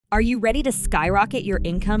Are you ready to skyrocket your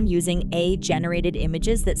income using AI-generated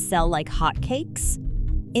images that sell like hotcakes?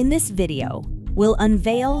 In this video, we'll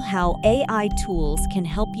unveil how AI tools can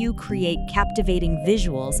help you create captivating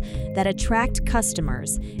visuals that attract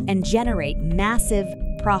customers and generate massive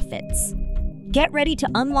profits. Get ready to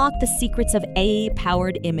unlock the secrets of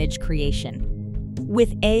AI-powered image creation.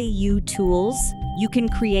 With AI tools, you can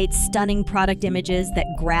create stunning product images that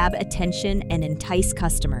grab attention and entice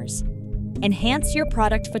customers. Enhance your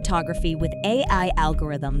product photography with AI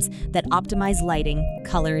algorithms that optimize lighting,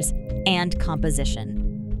 colors, and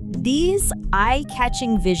composition. These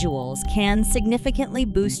eye-catching visuals can significantly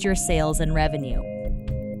boost your sales and revenue.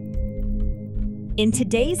 In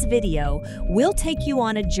today's video, we'll take you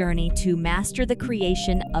on a journey to master the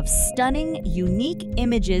creation of stunning, unique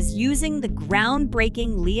images using the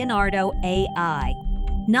groundbreaking Leonardo AI.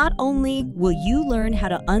 Not only will you learn how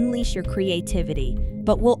to unleash your creativity,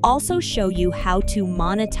 but we'll also show you how to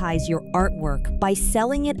monetize your artwork by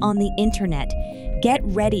selling it on the internet. Get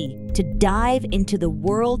ready to dive into the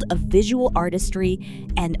world of visual artistry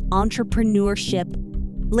and entrepreneurship.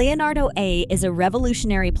 Leonardo AI is a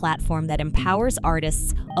revolutionary platform that empowers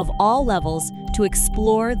artists of all levels to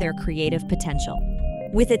explore their creative potential.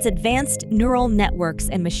 With its advanced neural networks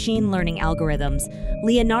and machine learning algorithms,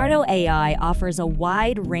 Leonardo AI offers a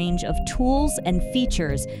wide range of tools and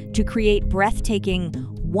features to create breathtaking,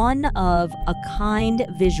 one-of-a-kind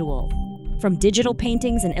visual. From digital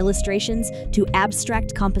paintings and illustrations to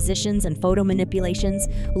abstract compositions and photo manipulations,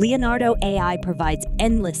 Leonardo AI provides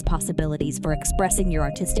endless possibilities for expressing your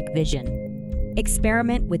artistic vision.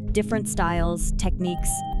 Experiment with different styles, techniques,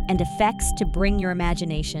 and effects to bring your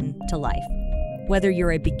imagination to life. Whether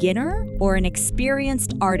you're a beginner or an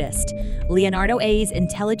experienced artist, Leonardo AI's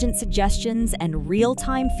intelligent suggestions and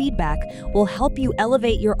real-time feedback will help you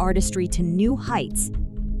elevate your artistry to new heights.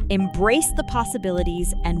 Embrace the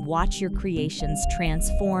possibilities and watch your creations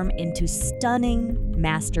transform into stunning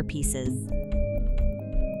masterpieces.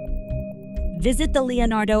 Visit the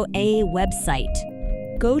Leonardo AI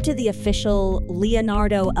website. Go to the official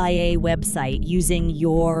Leonardo AI website using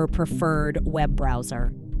your preferred web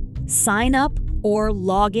browser. Sign up or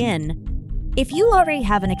log in. If you already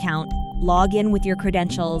have an account, log in with your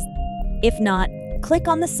credentials. If not, click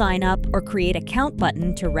on the Sign Up or Create Account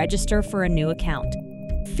button to register for a new account.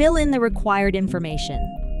 Fill in the required information,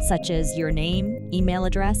 such as your name, email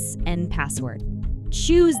address, and password.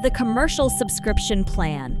 Choose the commercial subscription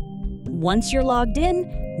plan. Once you're logged in,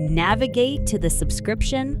 navigate to the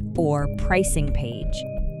subscription or pricing page.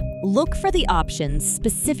 Look for the options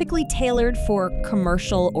specifically tailored for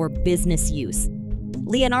commercial or business use.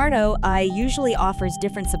 Leonardo AI usually offers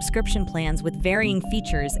different subscription plans with varying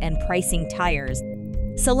features and pricing tiers.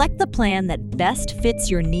 Select the plan that best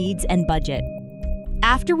fits your needs and budget.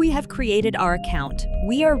 After we have created our account,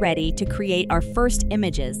 we are ready to create our first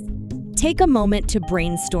images. Take a moment to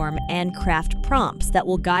brainstorm and craft prompts that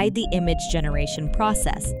will guide the image generation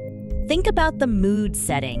process. Think about the mood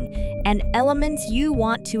setting and elements you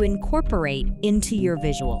want to incorporate into your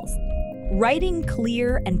visuals. Writing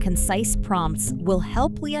clear and concise prompts will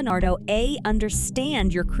help Leonardo AI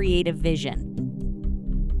understand your creative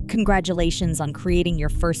vision. Congratulations on creating your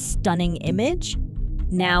first stunning image.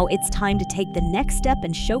 Now it's time to take the next step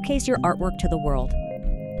and showcase your artwork to the world.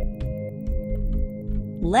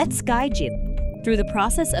 Let's guide you through the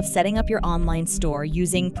process of setting up your online store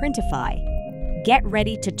using Printify. Get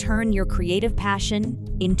ready to turn your creative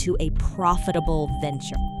passion into a profitable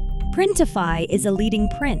venture. Printify is a leading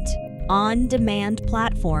print, on-demand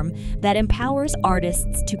platform that empowers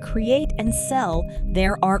artists to create and sell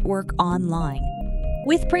their artwork online.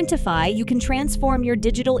 With Printify, you can transform your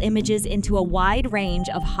digital images into a wide range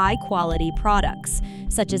of high-quality products,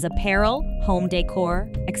 such as apparel, home decor,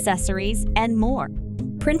 accessories, and more.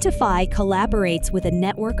 Printify collaborates with a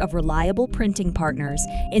network of reliable printing partners,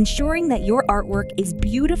 ensuring that your artwork is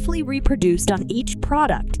beautifully reproduced on each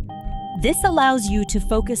product. This allows you to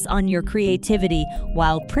focus on your creativity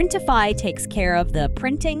while Printify takes care of the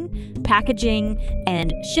printing, packaging,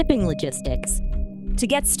 and shipping logistics. To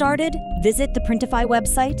get started, visit the Printify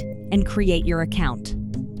website and create your account.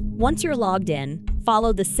 Once you're logged in,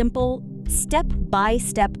 follow the simple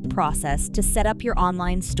step-by-step process to set up your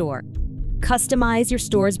online store. Customize your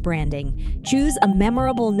store's branding, choose a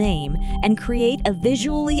memorable name, and create a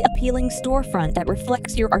visually appealing storefront that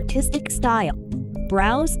reflects your artistic style.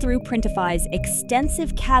 Browse through Printify's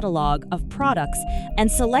extensive catalog of products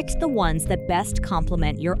and select the ones that best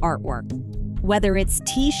complement your artwork. Whether it's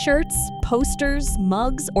t-shirts, posters,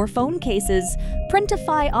 mugs, or phone cases,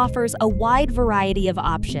 Printify offers a wide variety of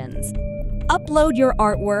options. Upload your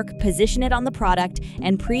artwork, position it on the product,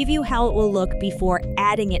 and preview how it will look before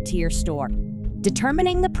adding it to your store.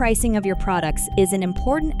 Determining the pricing of your products is an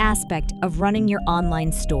important aspect of running your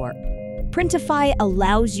online store. Printify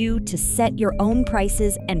allows you to set your own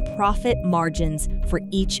prices and profit margins for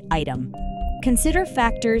each item. Consider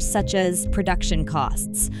factors such as production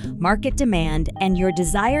costs, market demand, and your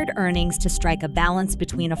desired earnings to strike a balance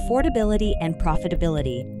between affordability and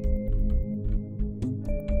profitability.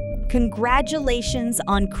 Congratulations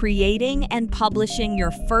on creating and publishing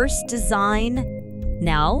your first design.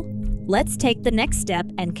 Now, let's take the next step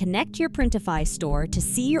and connect your Printify store to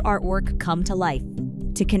see your artwork come to life.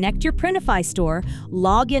 To connect your Printify store,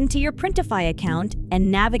 log into your Printify account and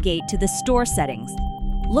navigate to the store settings.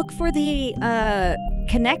 Look for the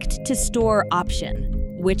Connect to Store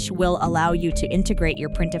option, which will allow you to integrate your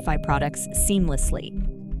Printify products seamlessly.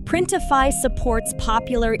 Printify supports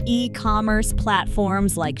popular e-commerce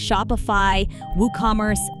platforms like Shopify,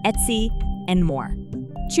 WooCommerce, Etsy, and more.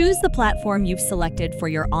 Choose the platform you've selected for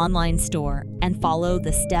your online store and follow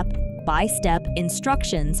the step-by-step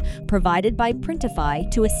instructions provided by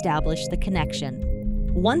Printify to establish the connection.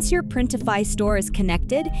 Once your Printify store is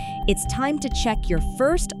connected, it's time to check your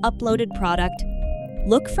first uploaded product.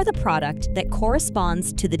 Look for the product that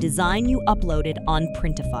corresponds to the design you uploaded on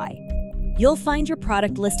Printify. You'll find your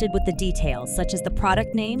product listed with the details such as the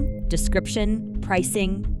product name, description,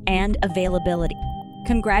 pricing, and availability.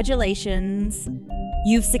 Congratulations!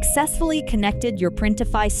 You've successfully connected your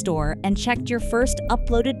Printify store and checked your first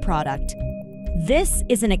uploaded product. This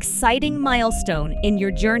is an exciting milestone in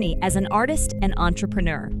your journey as an artist and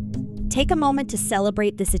entrepreneur. Take a moment to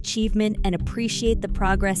celebrate this achievement and appreciate the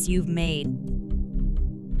progress you've made.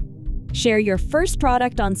 Share your first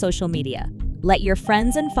product on social media. Let your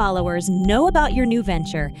friends and followers know about your new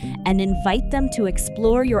venture and invite them to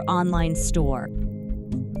explore your online store.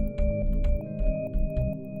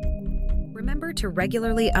 Remember to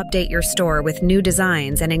regularly update your store with new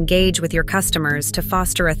designs and engage with your customers to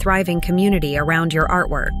foster a thriving community around your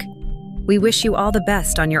artwork. We wish you all the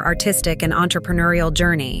best on your artistic and entrepreneurial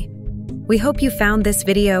journey. We hope you found this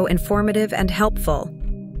video informative and helpful.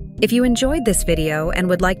 If you enjoyed this video and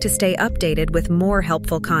would like to stay updated with more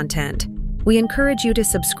helpful content, we encourage you to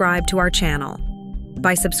subscribe to our channel.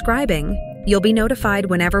 By subscribing, you'll be notified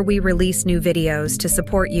whenever we release new videos to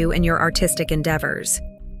support you in your artistic endeavors.